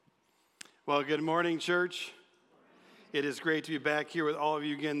Well, good morning, church. It is great to be back here with all of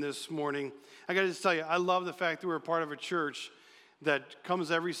you again this morning. I got to just tell you, I love the fact that we're a part of a church that comes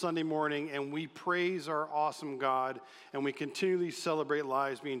every Sunday morning and we praise our awesome God and we continually celebrate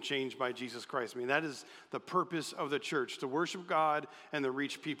lives being changed by Jesus Christ. I mean, that is the purpose of the church, to worship God and to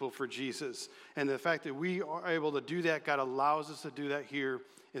reach people for Jesus. And the fact that we are able to do that, God allows us to do that here,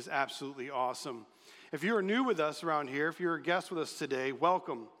 is absolutely awesome. If you're new with us around here, if you're a guest with us today,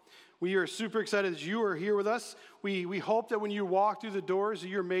 welcome. We are super excited that you are here with us. We hope that when you walk through the doors,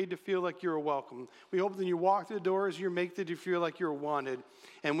 you're made to feel like you're welcome. We hope that when you walk through the doors, you're made to feel like you're wanted.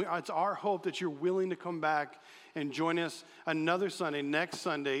 And it's our hope that you're willing to come back and join us another Sunday, next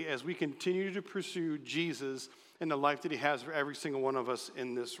Sunday, as we continue to pursue Jesus and the life that he has for every single one of us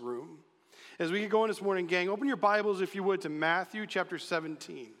in this room. As we get going this morning, gang, open your Bibles, if you would, to Matthew chapter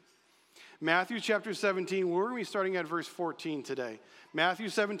 17. Matthew chapter 17, we're going to be starting at verse 14 today. Matthew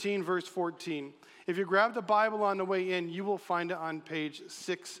 17, verse 14. If you grab the Bible on the way in, you will find it on page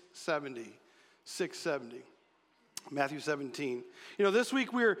 670. 670. Matthew 17. You know, this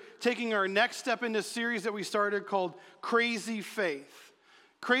week we're taking our next step in this series that we started called Crazy Faith.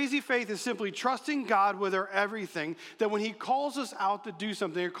 Crazy faith is simply trusting God with our everything, that when he calls us out to do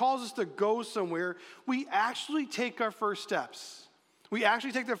something or calls us to go somewhere, we actually take our first steps. We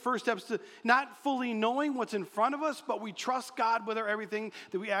actually take the first steps to not fully knowing what's in front of us, but we trust God with our everything,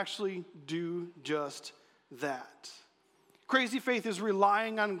 that we actually do just that. Crazy faith is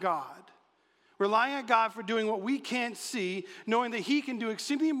relying on God. Relying on God for doing what we can't see, knowing that he can do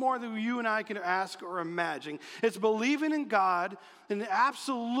exceedingly more than you and I can ask or imagine. It's believing in God and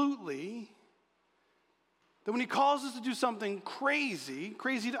absolutely that when he calls us to do something crazy,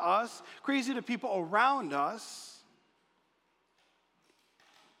 crazy to us, crazy to people around us,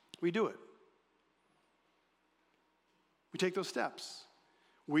 we do it. We take those steps.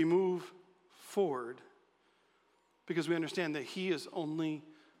 We move forward because we understand that he's the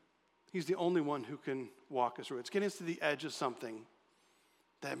only one who can walk us through it. It's getting us to the edge of something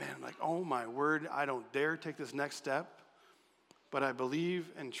that, man, I'm like, oh my word, I don't dare take this next step, but I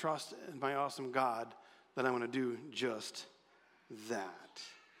believe and trust in my awesome God that I'm going to do just that.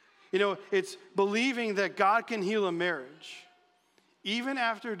 You know, it's believing that God can heal a marriage even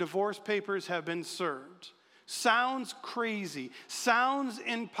after divorce papers have been served. Sounds crazy, sounds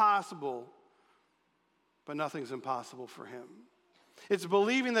impossible, but nothing's impossible for him. It's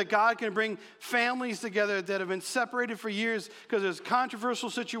believing that God can bring families together that have been separated for years because there's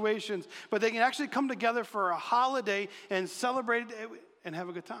controversial situations, but they can actually come together for a holiday and celebrate it and have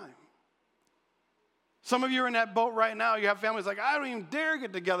a good time. Some of you are in that boat right now. You have families like, I don't even dare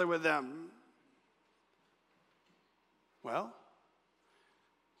get together with them. Well,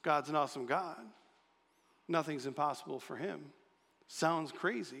 God's an awesome God. Nothing's impossible for him. Sounds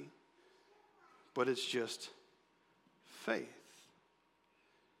crazy, but it's just faith.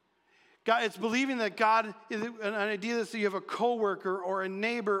 God, it's believing that God is an idea that you have a coworker or a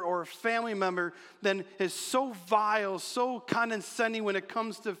neighbor or a family member that is so vile, so condescending when it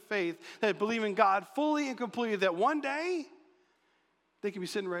comes to faith, that believe in God fully and completely, that one day they can be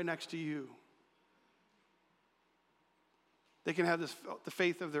sitting right next to you. They can have the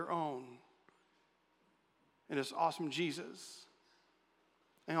faith of their own in this awesome Jesus.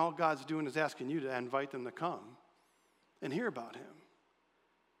 And all God's doing is asking you to invite them to come and hear about him.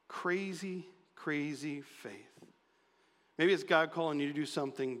 Crazy, crazy faith. Maybe it's God calling you to do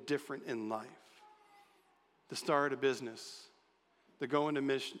something different in life. To start a business, to go into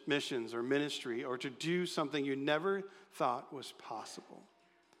missions or ministry, or to do something you never thought was possible.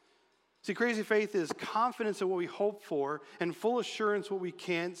 See, crazy faith is confidence in what we hope for and full assurance what we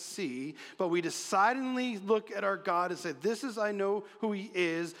can't see, but we decidedly look at our God and say, this is, I know who he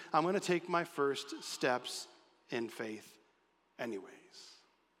is. I'm going to take my first steps in faith anyways.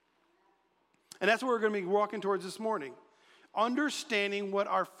 And that's what we're going to be walking towards this morning, understanding what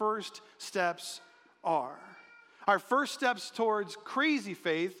our first steps are. Our first steps towards crazy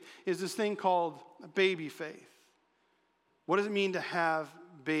faith is this thing called baby faith. What does it mean to have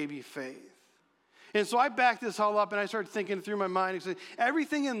baby faith? And so I backed this all up and I started thinking through my mind and said,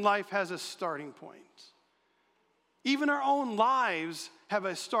 everything in life has a starting point. Even our own lives have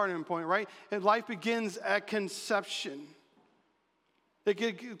a starting point, right? And life begins at conception.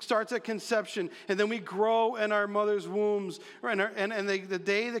 It starts at conception, and then we grow in our mother's wombs, and the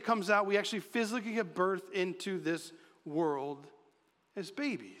day that comes out, we actually physically give birth into this world as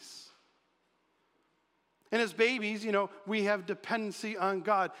babies. And as babies, you know, we have dependency on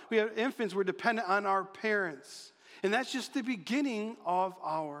God. We have infants, we're dependent on our parents. And that's just the beginning of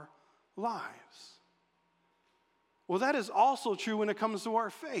our lives. Well, that is also true when it comes to our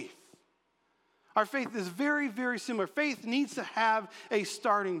faith. Our faith is very, very similar. Faith needs to have a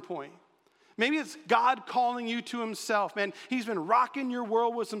starting point. Maybe it's God calling you to himself, man. He's been rocking your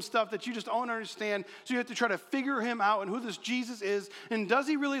world with some stuff that you just don't understand, so you have to try to figure him out and who this Jesus is, and does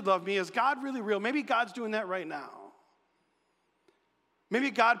he really love me? Is God really real? Maybe God's doing that right now. Maybe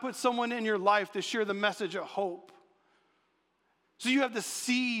God put someone in your life to share the message of hope. So you have the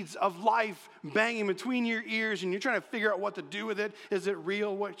seeds of life banging between your ears, and you're trying to figure out what to do with it. Is it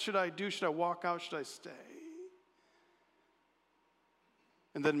real? What should I do? Should I walk out? Should I stay?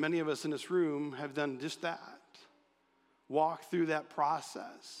 And then many of us in this room have done just that. Walk through that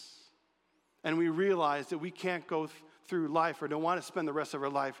process. And we realize that we can't go through life or don't want to spend the rest of our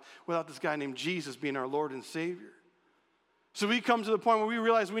life without this guy named Jesus being our Lord and Savior. So we come to the point where we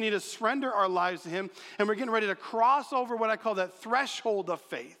realize we need to surrender our lives to him, and we're getting ready to cross over what I call that threshold of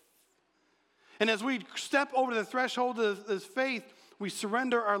faith. And as we step over the threshold of this faith, we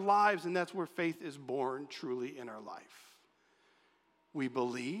surrender our lives, and that's where faith is born truly in our life. We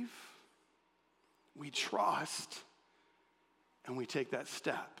believe, we trust, and we take that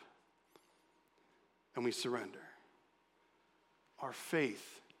step, and we surrender. Our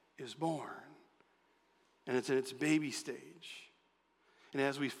faith is born. And it's in its baby stage. And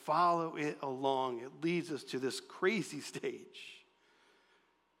as we follow it along, it leads us to this crazy stage.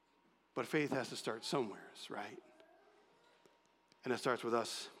 But faith has to start somewhere, right? And it starts with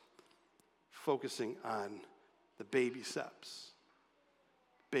us focusing on the baby steps.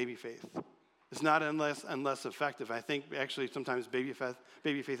 Baby faith. It's not unless effective. I think actually sometimes baby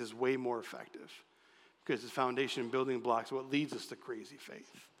faith is way more effective because it's foundation and building blocks, what leads us to crazy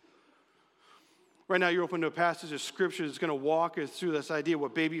faith. Right now, you're open to a passage of Scripture that's going to walk us through this idea of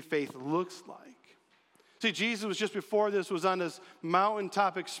what baby faith looks like. See, Jesus was just before this, was on this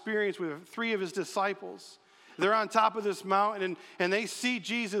mountaintop experience with 3 of his disciples. They're on top of this mountain, and they see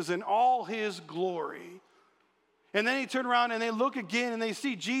Jesus in all his glory. And then they turn around and they look again, and they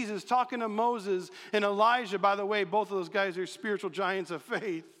see Jesus talking to Moses and Elijah. By the way, both of those guys are spiritual giants of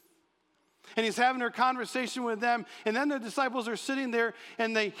faith. And he's having a conversation with them. And then the disciples are sitting there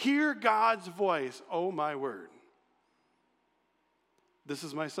and they hear God's voice. Oh, my word. This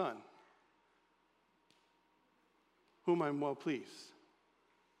is my son, whom I'm well pleased.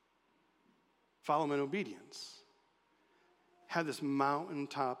 Follow him in obedience. Have this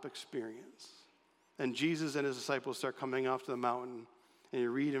mountaintop experience. And Jesus and his disciples start coming off to the mountain. And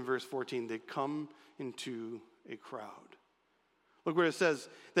you read in verse 14, they come into a crowd. Look where it says,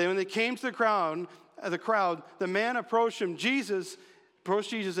 that when they came to the crowd, the man approached Jesus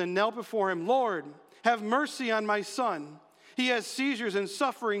and knelt before him. Lord, have mercy on my son. He has seizures and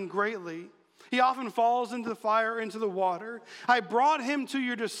suffering greatly. He often falls into the fire, into the water. I brought him to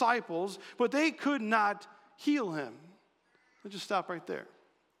your disciples, but they could not heal him. Let's just stop right there.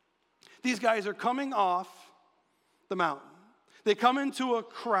 These guys are coming off the mountain. They come into a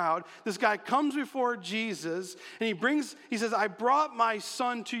crowd. This guy comes before Jesus, and he says, I brought my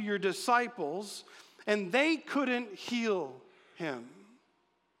son to your disciples, and they couldn't heal him.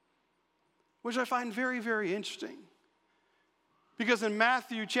 Which I find very, very interesting. Because in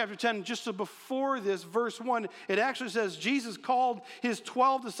Matthew chapter 10, just before this, verse 1, it actually says Jesus called his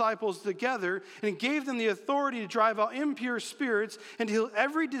 12 disciples together and gave them the authority to drive out impure spirits and to heal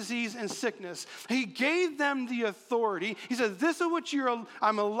every disease and sickness. He gave them the authority. He said, this is what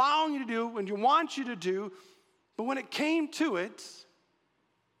I'm allowing you to do and you want you to do. But when it came to it,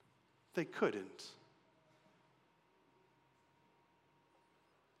 they couldn't.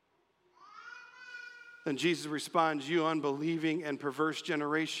 Then Jesus responds, you unbelieving and perverse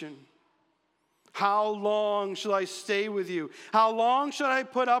generation. How long shall I stay with you? How long shall I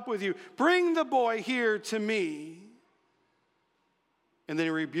put up with you? Bring the boy here to me. And then he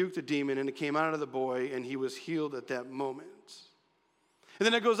rebuked the demon, and it came out of the boy, and he was healed at that moment. And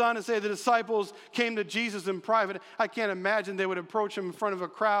then it goes on to say the disciples came to Jesus in private. I can't imagine they would approach him in front of a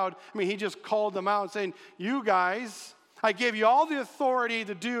crowd. I mean, he just called them out saying, you guys, I gave you all the authority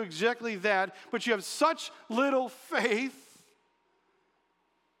to do exactly that, but you have such little faith.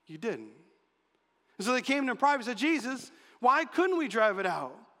 You didn't. And so they came to him in private and said, Jesus, why couldn't we drive it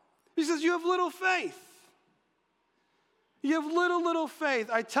out? He says, you have little faith. You have little faith.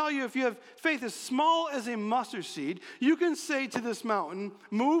 I tell you, if you have faith as small as a mustard seed, you can say to this mountain,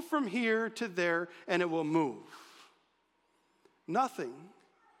 move from here to there, and it will move. Nothing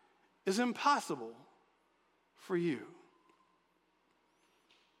is impossible for you.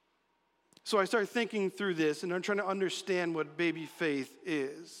 So I started thinking through this, and I'm trying to understand what baby faith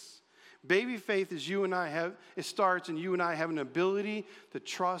is. Baby faith is it starts and you and I have an ability to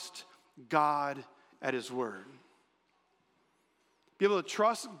trust God at his word. Be able to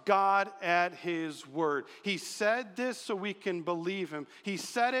trust God at his word. He said this so we can believe him. He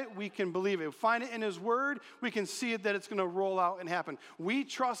said it, we can believe it. We find it in his word, we can see it that it's going to roll out and happen. We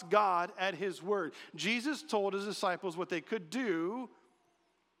trust God at his word. Jesus told his disciples what they could do,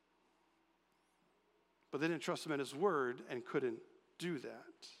 but they didn't trust him at his word and couldn't do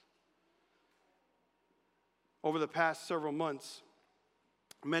that. Over the past several months,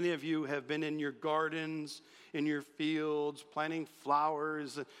 many of you have been in your gardens, in your fields, planting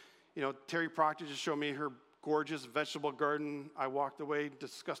flowers. You know, Terry Proctor just showed me her gorgeous vegetable garden. I walked away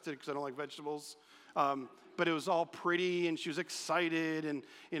disgusted because I don't like vegetables. But it was all pretty, and she was excited, and,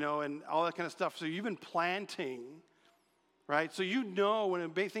 you know, and all that kind of stuff. So you've been planting, right? So you know when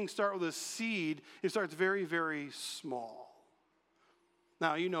things start with a seed, it starts very, very small.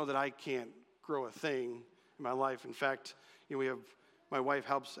 Now, you know that I can't grow a thing in my life. In fact, you know, my wife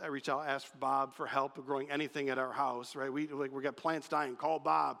helps, I reach out, ask Bob for help with growing anything at our house, right? We got plants dying, call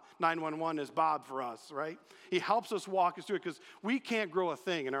Bob. 911 is Bob for us, right? He helps us walk us through it because we can't grow a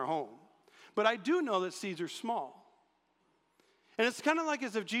thing in our home. But I do know that seeds are small. And it's kind of like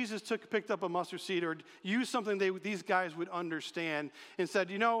as if Jesus picked up a mustard seed or used something these guys would understand and said,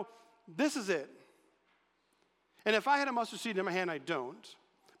 you know, this is it. And if I had a mustard seed in my hand, I don't.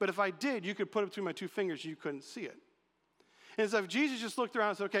 But if I did, you could put it between my two fingers and you couldn't see it. And so if Jesus just looked around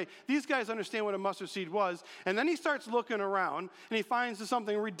and said, okay, these guys understand what a mustard seed was, and then he starts looking around, and he finds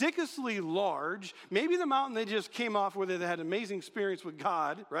something ridiculously large, maybe the mountain they just came off where they had an amazing experience with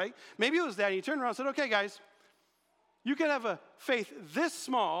God, right? Maybe it was that, and he turned around and said, okay, guys, you could have a faith this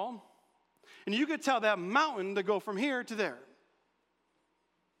small, and you could tell that mountain to go from here to there.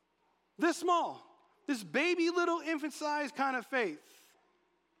 This small, this baby little infant-sized kind of faith.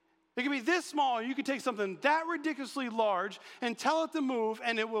 It can be this small, and you can take something that ridiculously large and tell it to move,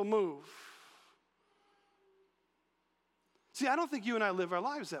 and it will move. See, I don't think you and I live our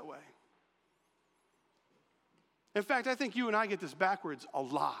lives that way. In fact, I think you and I get this backwards a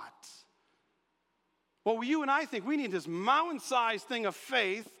lot. Well, you and I think we need this mountain-sized thing of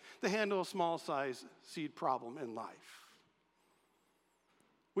faith to handle a small-sized seed problem in life.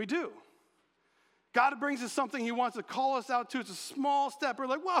 We do. God brings us something he wants to call us out to. It's a small step. We're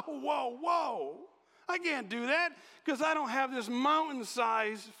like, whoa, whoa, whoa. I can't do that because I don't have this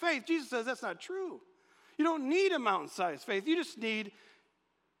mountain-sized faith. Jesus says that's not true. You don't need a mountain-sized faith. You just need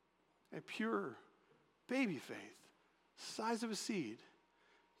a pure baby faith, size of a seed,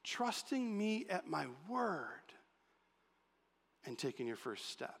 trusting me at my word and taking your first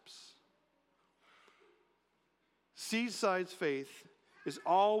steps. Seed-sized faith is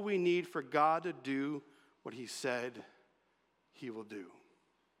all we need for God to do what he said he will do.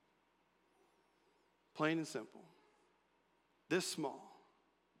 Plain and simple. This small.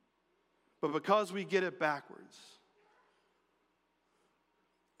 But because we get it backwards,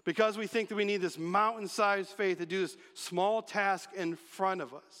 because we think that we need this mountain-sized faith to do this small task in front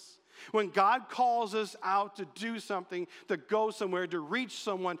of us, when God calls us out to do something, to go somewhere, to reach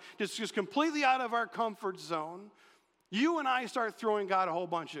someone, just completely out of our comfort zone, you and I start throwing God a whole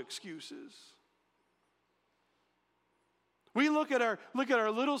bunch of excuses. We look at our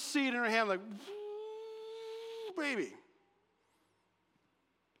little seed in our hand like, baby,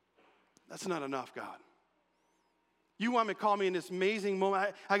 that's not enough, God. You want me to call me in this amazing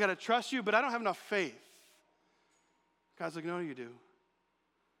moment. I got to trust you, but I don't have enough faith. God's like, no, you do.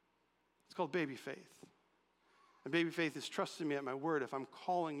 It's called baby faith. And baby faith is trusting me at my word. If I'm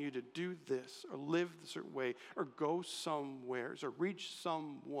calling you to do this or live a certain way or go somewhere or reach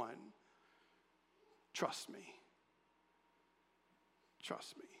someone, trust me.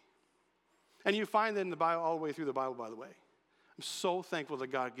 Trust me. And you find that in the Bible, all the way through the Bible, by the way. I'm so thankful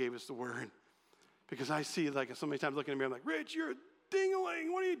that God gave us the word because I see like so many times looking at me, I'm like, Rich, you're a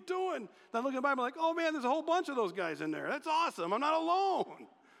ding-a-ling. What are you doing? And I look at the Bible like, oh man, there's a whole bunch of those guys in there. That's awesome. I'm not alone.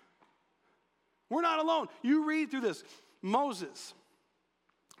 We're not alone. You read through this. Moses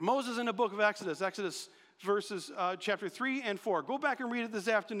in the book of Exodus verses chapter 3 and 4. Go back and read it this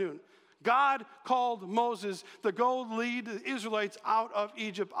afternoon. God called Moses to go lead the Israelites out of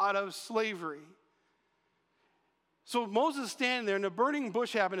Egypt, out of slavery. So Moses is standing there, and the burning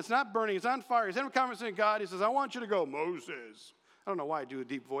bush happened. It's not burning. It's on fire. He's having a conversation with God. He says, I want you to go, Moses. I don't know why I do a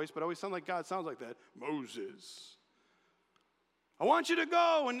deep voice, but I always sound like God sounds like that. Moses. I want you to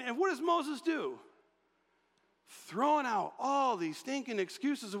go. And what does Moses do? Throwing out all these stinking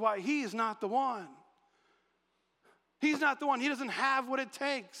excuses of why he is not the one. He's not the one. He doesn't have what it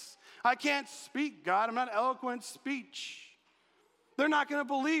takes. I can't speak, God. I'm not eloquent speech. They're not going to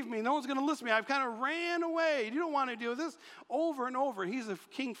believe me. No one's going to listen to me. I've kind of ran away. You don't want to deal with this. Over and over, he's a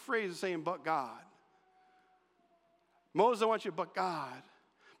king phrase of saying, but God. Moses, I want you, but God.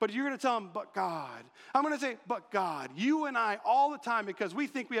 But you're going to tell him, but God. I'm going to say, but God. You and I all the time, because we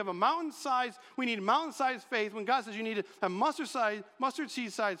think we have we need mountain-sized faith. When God says you need a mustard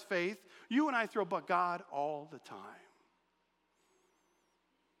seed-sized faith, you and I throw, but God all the time.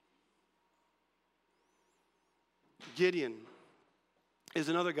 Gideon is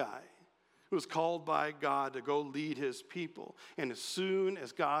another guy who was called by God to go lead his people. And as soon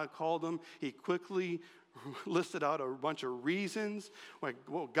as God called him, he quickly listed out a bunch of reasons why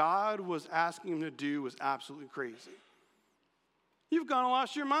what God was asking him to do was absolutely crazy. You've gone and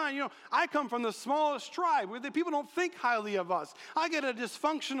lost your mind. You know, I come from the smallest tribe where the people don't think highly of us. I get a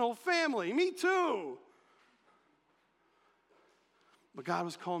dysfunctional family. Me too. But God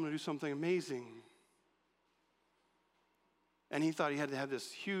was calling him to do something amazing. And he thought he had to have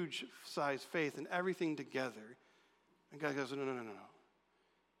this huge size faith and everything together. And God goes, no.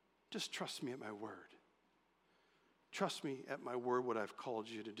 Just trust me at my word. Trust me at my word, what I've called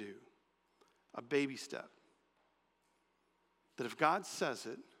you to do. A baby step. That if God says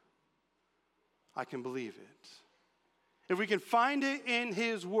it, I can believe it. If we can find it in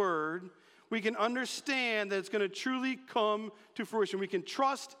his word, we can understand that it's going to truly come to fruition. We can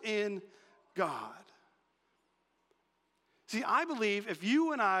trust in God. See, I believe if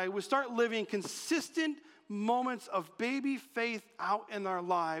you and I would start living consistent moments of baby faith out in our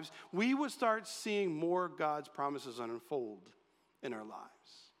lives, we would start seeing more God's promises unfold in our lives.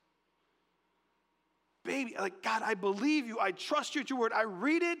 Baby, like, God, I believe you. I trust you at your word. I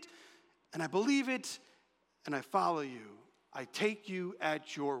read it, and I believe it, and I follow you. I take you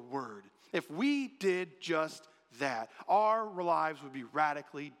at your word. If we did just that, our lives would be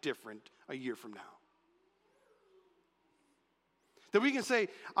radically different a year from now. That we can say,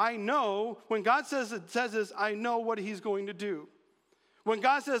 I know, when God says this, I know what he's going to do. When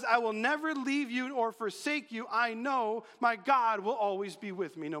God says, I will never leave you or forsake you, I know my God will always be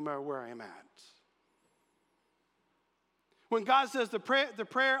with me no matter where I am at. When God says the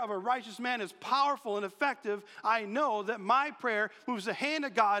prayer of a righteous man is powerful and effective, I know that my prayer moves the hand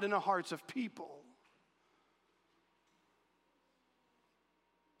of God in the hearts of people.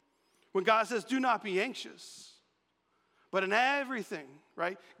 When God says, do not be anxious, but in everything,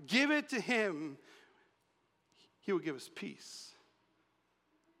 right, give it to him, he will give us peace.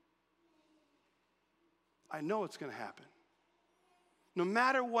 I know it's going to happen. No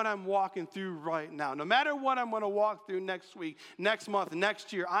matter what I'm walking through right now, no matter what I'm going to walk through next week, next month,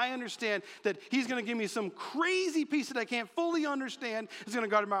 next year, I understand that he's going to give me some crazy peace that I can't fully understand. It's going to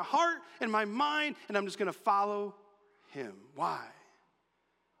guard my heart and my mind, and I'm just going to follow him. Why?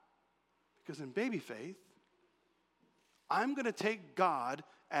 Because in baby faith, I'm going to take God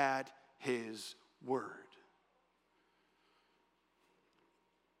at his word.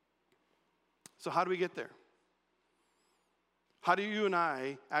 So how do we get there? How do you and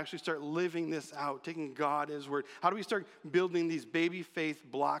I actually start living this out, taking God at his word? How do we start building these baby faith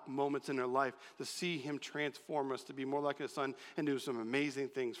block moments in our life to see him transform us to be more like his son and do some amazing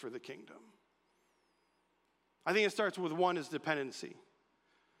things for the kingdom? I think it starts with one is dependency.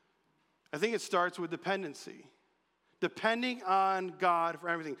 I think it starts with dependency. Depending on God for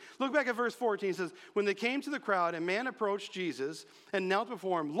everything. Look back at verse 14. It says, when they came to the crowd, a man approached Jesus and knelt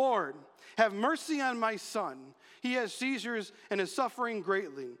before him. Lord, have mercy on my son. He has seizures and is suffering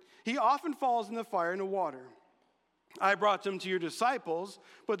greatly. He often falls in the fire and the water. I brought him to your disciples,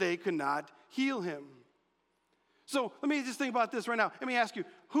 but they could not heal him. So let me just think about this right now. Let me ask you,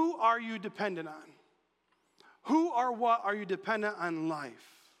 who are you dependent on? Who or what are you dependent on life?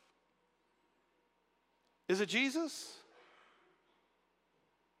 Is it Jesus?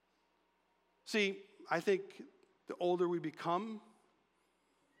 See, I think the older we become,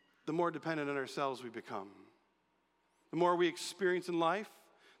 the more dependent on ourselves we become. The more we experience in life,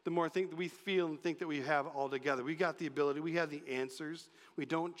 the more think that we feel and think that we have all together. We got the ability, we have the answers. We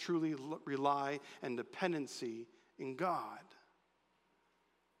don't truly rely on dependency in God.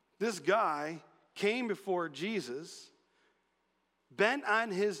 This guy came before Jesus, bent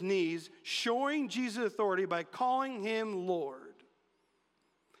on his knees, showing Jesus authority by calling him Lord.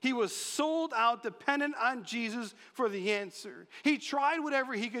 He was sold out, dependent on Jesus for the answer. He tried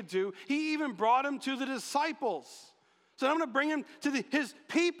whatever he could do. He even brought him to the disciples. So I'm going to bring him to his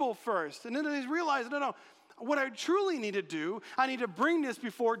people first. And then he realized, no, what I truly need to do, I need to bring this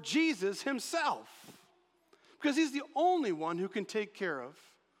before Jesus himself. Because he's the only one who can take care of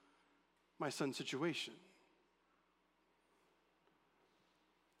my son's situation.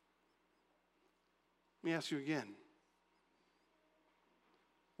 Let me ask you again.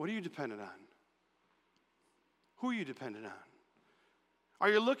 What are you dependent on? Who are you dependent on? Are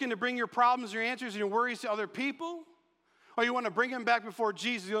you looking to bring your problems, your answers, and your worries to other people? Or you want to bring him back before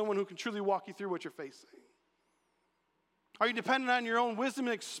Jesus, the only one who can truly walk you through what you're facing? Are you dependent on your own wisdom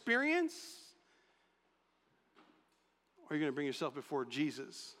and experience? Or are you going to bring yourself before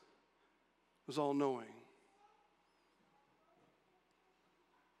Jesus, who's all-knowing?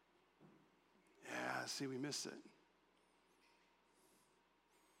 Yeah, see, we miss it.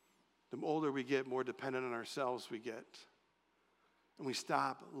 The older we get, more dependent on ourselves we get. And we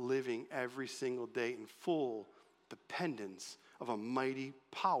stop living every single day in full dependence of a mighty,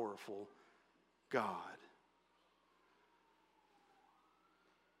 powerful God.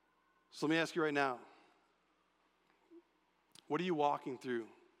 So let me ask you right now, what are you walking through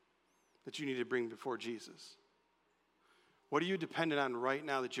that you need to bring before Jesus? What are you dependent on right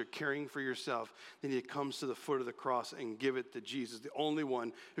now that you're carrying for yourself? Then it comes to the foot of the cross and give it to Jesus, the only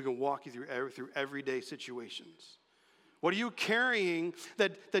one who can walk you through everyday situations. What are you carrying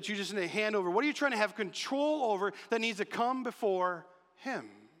that you just need to hand over? What are you trying to have control over that needs to come before him?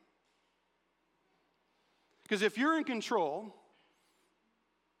 Because if you're in control,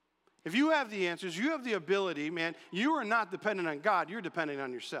 if you have the answers, you have the ability, man, you are not dependent on God, you're dependent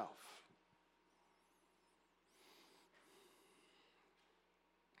on yourself.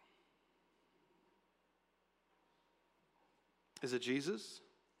 Is it Jesus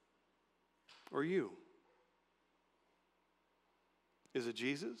or you? Is it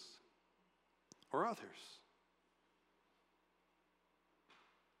Jesus or others?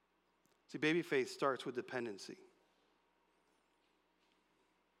 See, baby faith starts with dependency.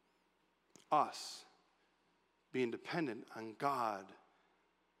 Us being dependent on God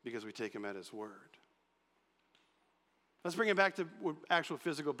because we take him at his word. Let's bring it back to actual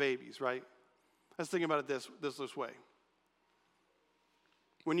physical babies, right? Let's think about it this way.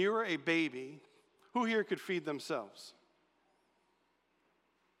 When you were a baby, who here could feed themselves?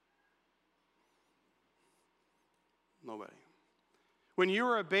 Nobody. When you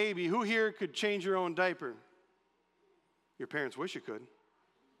were a baby, who here could change your own diaper? Your parents wish you could.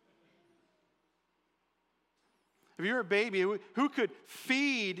 If you're a baby, who could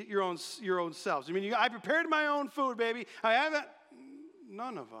feed your own selves? I mean, I prepared my own food, baby. I haven't.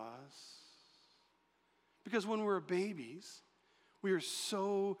 None of us. Because when we're babies, we are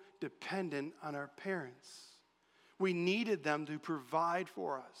so dependent on our parents. We needed them to provide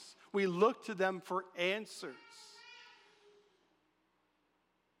for us. We looked to them for answers.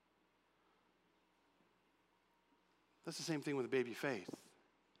 That's the same thing with baby faith.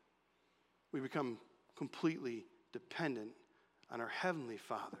 We become completely dependent on our Heavenly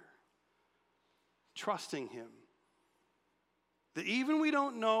Father, trusting him. That even we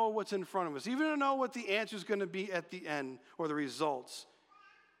don't know what's in front of us, even don't know what the answer is going to be at the end or the results,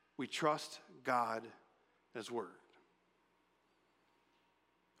 we trust God and his word.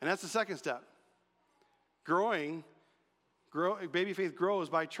 And that's the second step. Baby faith grows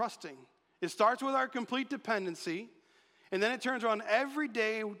by trusting. It starts with our complete dependency, and then it turns around every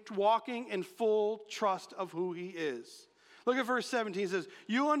day walking in full trust of who he is. Look at verse 17. It says,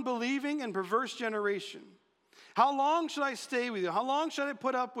 "You unbelieving and perverse generation, how long should I stay with you? How long should I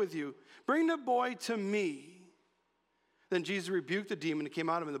put up with you? Bring the boy to me." Then Jesus rebuked the demon that came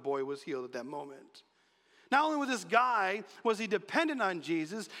out of him, and the boy was healed at that moment. Not only was this guy, was he dependent on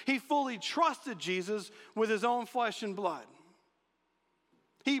Jesus, he fully trusted Jesus with his own flesh and blood.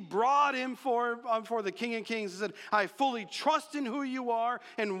 He brought him for the King of Kings and said, "I fully trust in who you are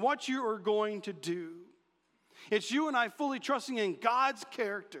and what you are going to do." It's you and I fully trusting in God's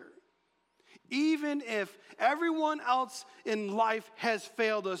character. Even if everyone else in life has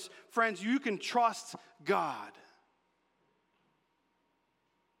failed us, friends, you can trust God.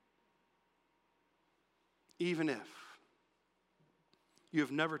 Even if you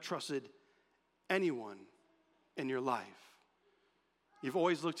have never trusted anyone in your life. You've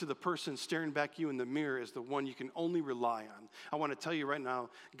always looked to the person staring back at you in the mirror as the one you can only rely on. I want to tell you right now,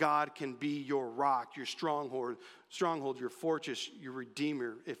 God can be your rock, your stronghold, your fortress, your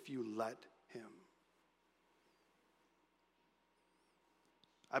redeemer if you let him.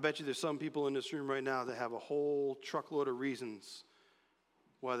 I bet you there's some people in this room right now that have a whole truckload of reasons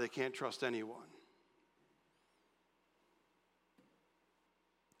why they can't trust anyone.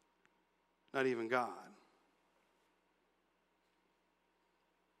 Not even God.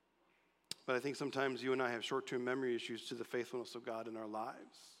 But I think sometimes you and I have short-term memory issues to the faithfulness of God in our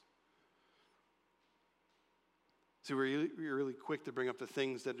lives. See, we're really quick to bring up the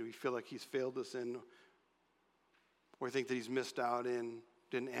things that we feel like he's failed us in, or think that he's missed out in,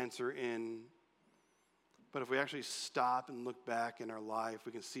 didn't answer in. But if we actually stop and look back in our life,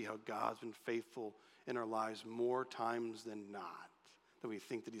 we can see how God's been faithful in our lives more times than not, that we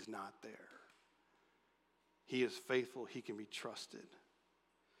think that he's not there. He is faithful. He can be trusted.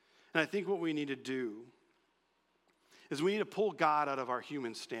 And I think what we need to do is we need to pull God out of our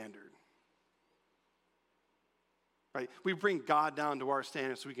human standard. Right? We bring God down to our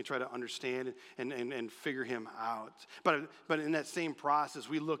standard so we can try to understand and figure him out. But in that same process,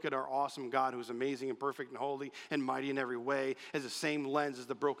 we look at our awesome God who's amazing and perfect and holy and mighty in every way as the same lens as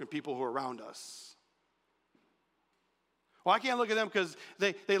the broken people who are around us. Well, I can't look at them because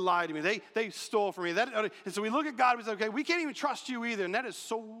they lied to me. They stole from me. And so we look at God and we say, okay, we can't even trust you either. And that is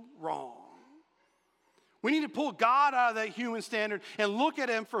so wrong. We need to pull God out of that human standard and look at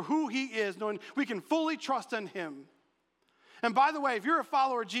him for who he is, knowing we can fully trust in him. And by the way, if you're a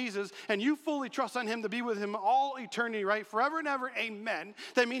follower of Jesus and you fully trust on him to be with him all eternity, right, forever and ever, amen,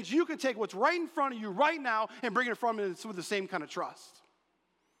 that means you can take what's right in front of you right now and bring it from him with the same kind of trust.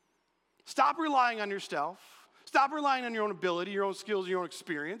 Stop relying on yourself. Stop relying on your own ability, your own skills, your own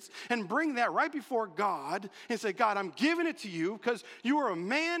experience, and bring that right before God and say, God, I'm giving it to you because you are a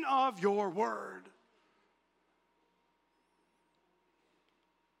man of your word.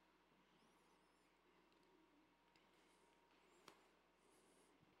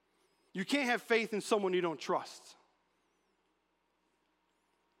 You can't have faith in someone you don't trust.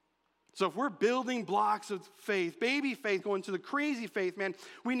 So if we're building blocks of faith, baby faith, going to the crazy faith, man,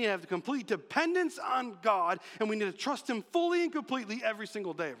 we need to have the complete dependence on God, and we need to trust him fully and completely every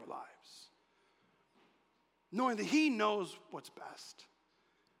single day of our lives, knowing that he knows what's best.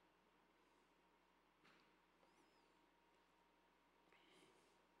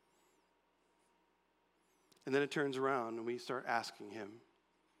 And then it turns around and we start asking him.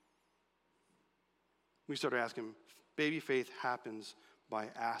 We start asking. Baby faith happens by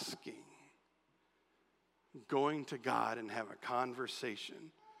asking. Going to God and have a conversation.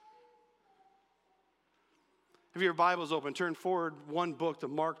 If your Bible's open, turn forward one book to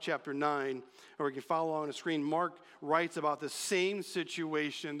Mark chapter 9, or you can follow on the screen. Mark writes about the same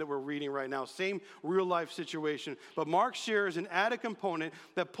situation that we're reading right now, same real life situation. But Mark shares an added component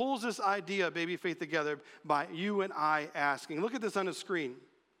that pulls this idea of baby faith together by you and I asking. Look at this on the screen.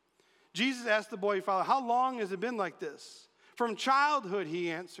 Jesus asked the boy, Father, how long has it been like this? From childhood, he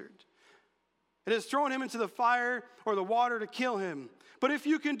answered. It has thrown him into the fire or the water to kill him. But if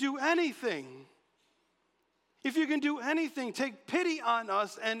you can do anything, take pity on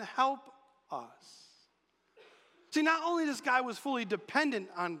us and help us. See, not only this guy was fully dependent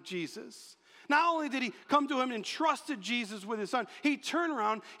on Jesus, not only did he come to him and trusted Jesus with his son, he turned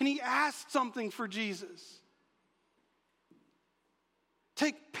around and he asked something for Jesus.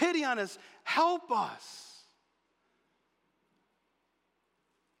 Take pity on us. Help us.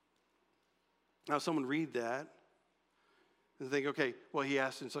 Now, someone read that and think, okay, well, he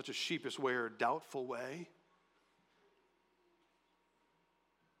asked in such a sheepish way or a doubtful way.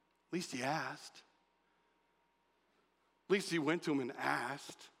 At least he asked. At least he went to him and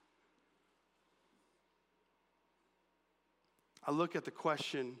asked. I look at the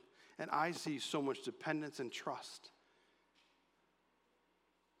question and I see so much dependence and trust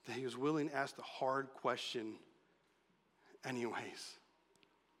that he was willing to ask the hard question anyways.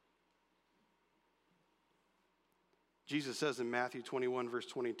 Jesus says in Matthew 21, verse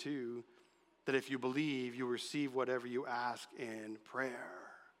 22, that if you believe, you receive whatever you ask in prayer.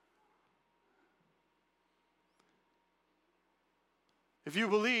 If you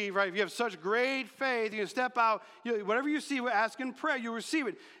believe, right, if you have such great faith, you can step out, whatever you see, ask in prayer, you receive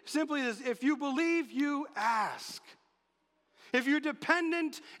it. Simply this, if you believe, you ask. If you're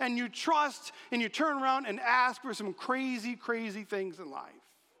dependent and you trust and you turn around and ask for some crazy, crazy things in life.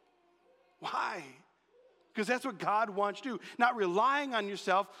 Why? Because that's what God wants you to do. Not relying on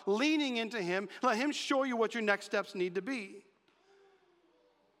yourself, leaning into him, let him show you what your next steps need to be.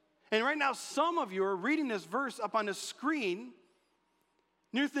 And right now, some of you are reading this verse up on the screen,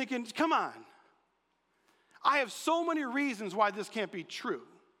 and you're thinking, come on. I have so many reasons why this can't be true.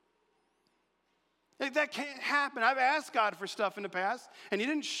 That can't happen. I've asked God for stuff in the past, and he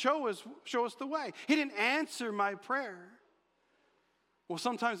didn't show us the way. He didn't answer my prayer. Well,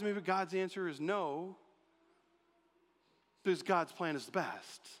 sometimes maybe God's answer is no, because God's plan is the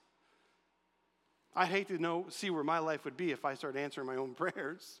best. I'd hate to see where my life would be if I started answering my own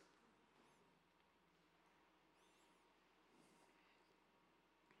prayers.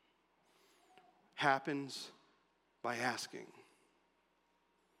 Happens by asking.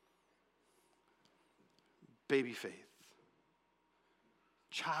 Baby faith.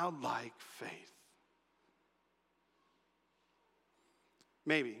 Childlike faith.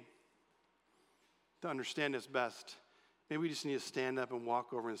 Maybe, to understand this best, maybe we just need to stand up and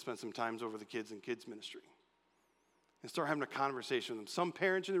walk over and spend some time over the kids in kids ministry. and start having a conversation with them. Some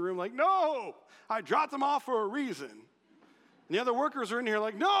parents in the room like, no, I dropped them off for a reason. And the other workers are in here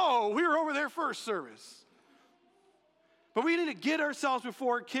like, no, we were over there first service. But we need to get ourselves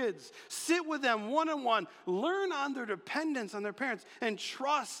before kids, sit with them one-on-one, learn on their dependence on their parents, and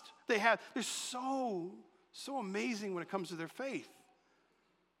trust they have. They're so amazing when it comes to their faith.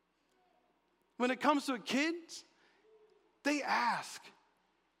 When it comes to kids, they ask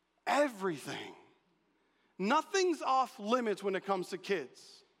everything. Nothing's off limits when it comes to kids.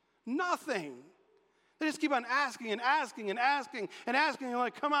 Nothing. They just keep on asking and asking and asking and asking. You're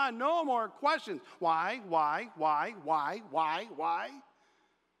like, come on, no more questions. Why?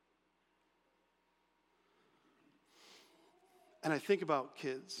 And I think about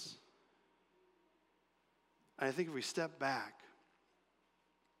kids. And I think if we step back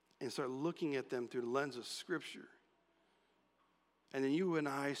and start looking at them through the lens of Scripture, and then you and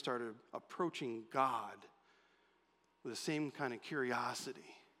I started approaching God with the same kind of curiosity,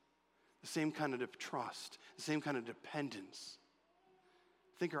 the same kind of trust, the same kind of dependence,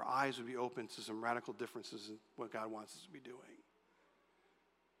 I think our eyes would be open to some radical differences in what God wants us to be doing.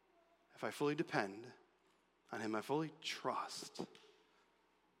 If I fully depend on Him, I fully trust,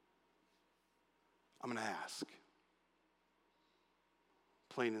 I'm going to ask.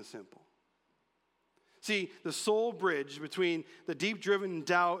 Plain and simple. See, the sole bridge between the deep-driven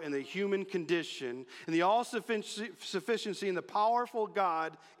doubt and the human condition and the all-sufficiency and the powerful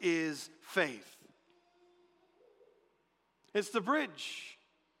God is faith. It's the bridge.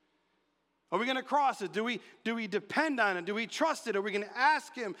 Are we going to cross it? Do we depend on it? Do we trust it? Are we going to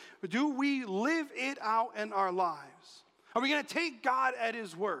ask Him? Do we live it out in our lives? Are we going to take God at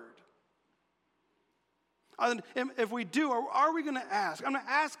His word? And if we do, are we going to ask? I'm going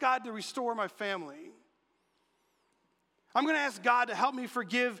to ask God to restore my family. I'm going to ask God to help me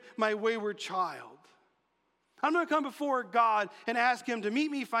forgive my wayward child. I'm going to come before God and ask Him to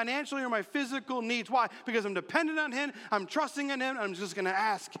meet me financially or my physical needs. Why? Because I'm dependent on Him, I'm trusting in Him, I'm just going to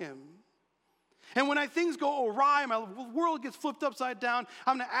ask Him. And when things go awry, my world gets flipped upside down,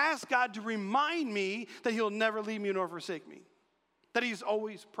 I'm going to ask God to remind me that He'll never leave me nor forsake me, that He's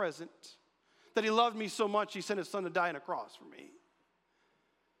always present, that He loved me so much He sent His Son to die on a cross for me.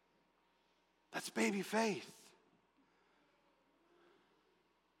 That's baby faith.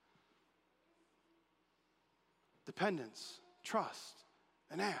 Dependence, trust,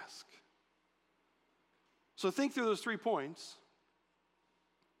 and ask. So think through those 3 points.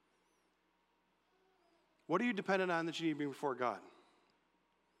 What are you dependent on that you need to bring before God?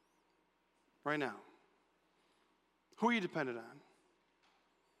 Right now. Who are you dependent on?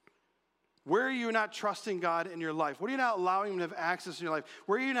 Where are you not trusting God in your life? What are you not allowing Him to have access in your life?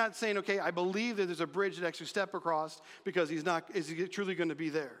 Where are you not saying, okay, I believe that there's a bridge that actually step across because is He truly going to be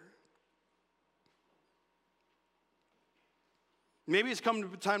there? Maybe it's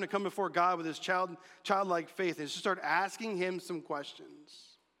time to come before God with His childlike faith and just start asking Him some questions.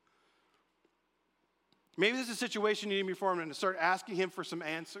 Maybe this is a situation you need before Him and to start asking Him for some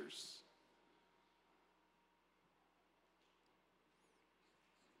answers.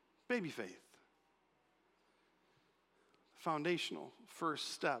 Baby faith. Foundational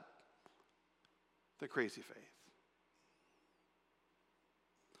first step to crazy faith.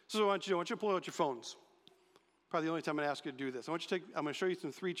 So I want you to pull out your phones. Probably the only time I'm going to ask you to do this. I'm going to show you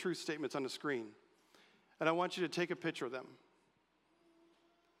some 3 truth statements on the screen. And I want you to take a picture of them.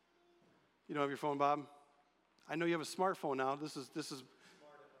 You don't have your phone, Bob? I know you have a smartphone now. This is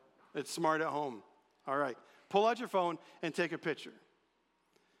it's smart at home. All right. Pull out your phone and take a picture.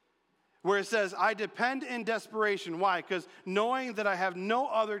 Where it says, I depend in desperation. Why? Because knowing that I have no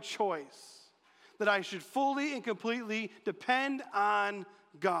other choice, that I should fully and completely depend on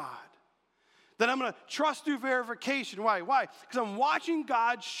God. That I'm going to trust through verification. Why? Because I'm watching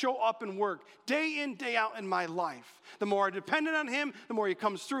God show up and work day in, day out in my life. The more I'm dependent on Him, the more He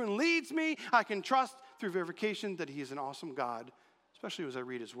comes through and leads me. I can trust through verification that He is an awesome God, especially as I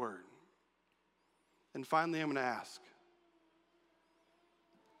read His word. And finally, I'm going to ask.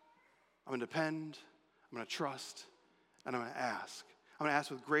 I'm going to depend, I'm going to trust, and I'm going to ask. I'm going to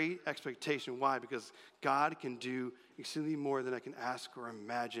ask with great expectation. Why? Because God can do exceedingly more than I can ask or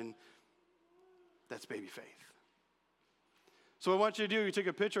imagine. That's baby faith. So what I want you to do, you take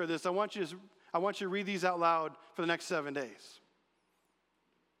a picture of this. I want you to read these out loud for the next 7 days.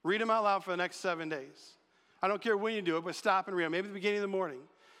 Read them out loud for the next 7 days. I don't care when you do it, but stop and read them. Maybe at the beginning of the morning.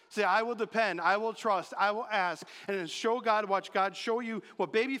 Say, I will depend, I will trust, I will ask. And then watch God show you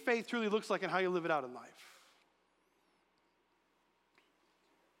what baby faith truly looks like and how you live it out in life.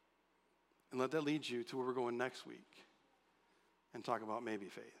 And let that lead you to where we're going next week and talk about maybe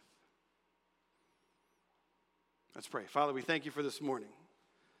faith. Let's pray. Father, we thank you for this morning.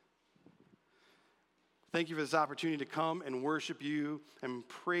 Thank you for this opportunity to come and worship you and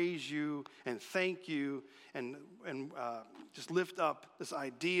praise you and thank you and just lift up this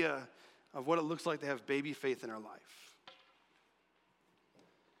idea of what it looks like to have baby faith in our life.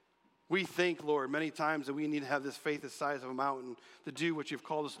 We think, Lord, many times that we need to have this faith the size of a mountain to do what you've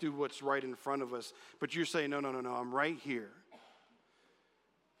called us to do, what's right in front of us. But you're saying, no, I'm right here.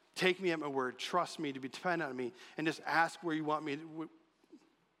 Take me at my word. Trust me, to be dependent on me, and just ask where you want me to,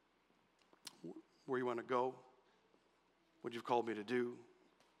 where you want to go, what you've called me to do.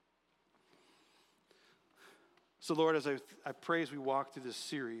 So, Lord, as I pray as we walk through this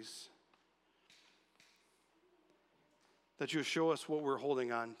series, that you'll show us what we're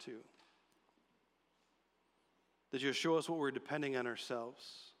holding on to, that you'll show us what we're depending on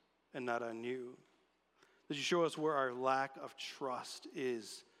ourselves and not on you, that you show us where our lack of trust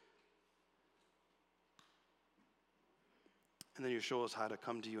is, and then you show us how to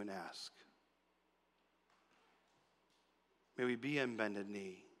come to you and ask. May we be on bended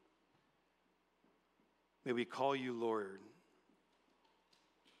knee. May we call you Lord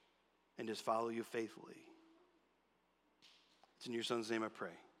and just follow you faithfully. It's in your Son's name I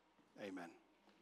pray. Amen.